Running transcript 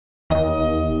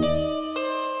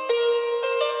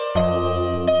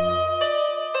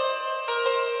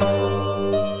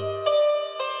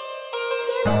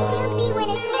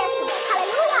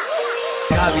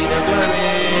God be the glory,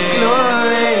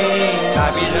 glory.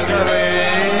 God be the glory,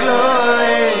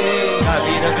 glory. God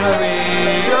be the glory,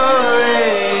 glory.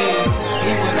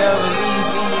 He will never leave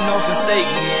me nor forsake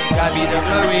me. God be the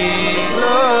glory,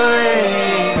 glory.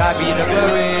 God be the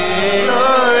glory,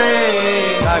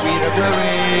 glory. God be the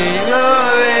glory,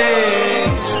 glory.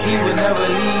 He will never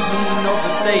leave me nor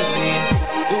forsake me.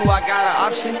 Do I got an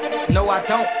option? No, I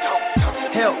don't.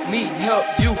 Help me, help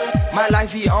you. My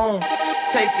life he own.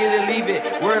 Take it or leave it.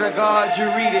 Word of God, you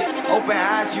read it. Open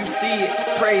eyes, you see it.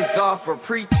 Praise God for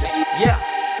preachers. Yeah.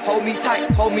 Hold me tight,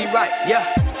 hold me right. Yeah.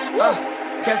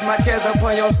 Cast my cares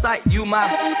upon your sight. You my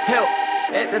help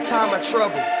at the time of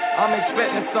trouble. I'm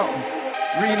expecting something.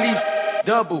 Release,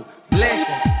 double,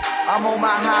 blessing. I'm on my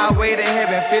highway to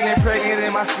heaven, feeling pregnant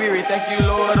in my spirit. Thank you,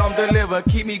 Lord, I'm delivered.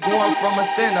 Keep me going from a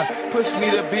sinner. Push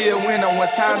me to be a winner. When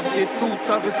times get too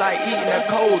tough, it's like eating a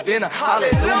cold dinner.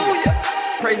 Hallelujah.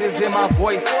 Praises in my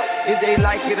voice, if they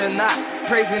like it or not.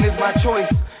 Praising is my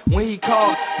choice. When he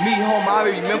called me home, I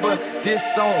remember this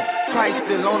song. Christ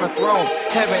still on the throne.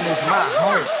 Heaven is my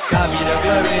home. God be the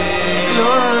glory,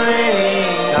 glory.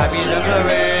 God be the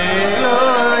glory,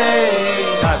 glory.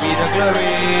 God be the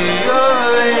glory,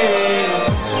 glory.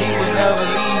 He will never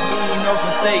leave me nor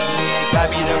forsake me.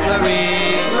 God be the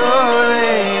glory,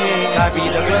 glory. God be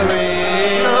the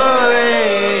glory,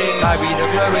 glory. God be the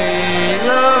glory,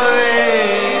 glory.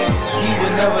 He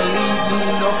will never leave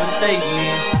me nor forsake me.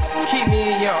 Keep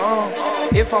me in your arms.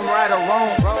 If I'm right or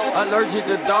wrong, allergic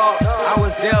to dog, I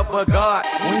was there but God.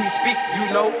 When he speak,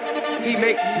 you know, he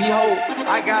make me whole.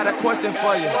 I got a question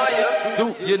for you.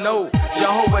 Do you know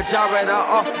Jehovah Jireh, the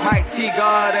Almighty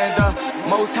God and the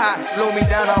Most High? Slow me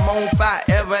down, I'm on fire,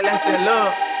 everlasting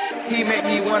love. He make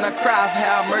me wanna cry,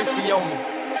 have mercy on me.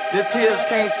 The tears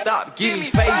can't stop, give me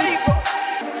favor.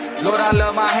 Lord, I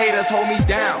love my haters, hold me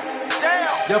down.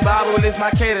 The Bible is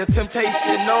my cater,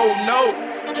 temptation, no.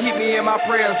 Keep me in my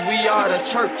prayers, we are the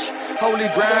church. Holy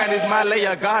ground is my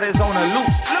layer, God is on the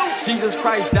loose. Jesus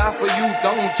Christ died for you,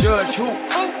 don't judge who.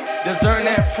 Discern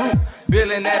that fruit,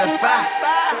 building that a fire.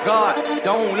 God,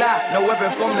 don't lie, no weapon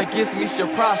formed against me shall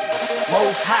prosper.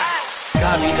 Most high.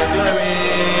 God be the glory,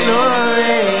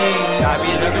 glory. God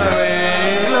be the glory,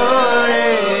 glory.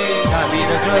 God be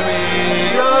the glory,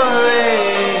 glory.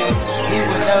 He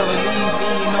will never leave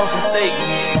me nor forsake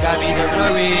me. God be the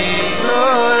glory,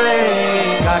 glory.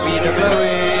 God be the glory.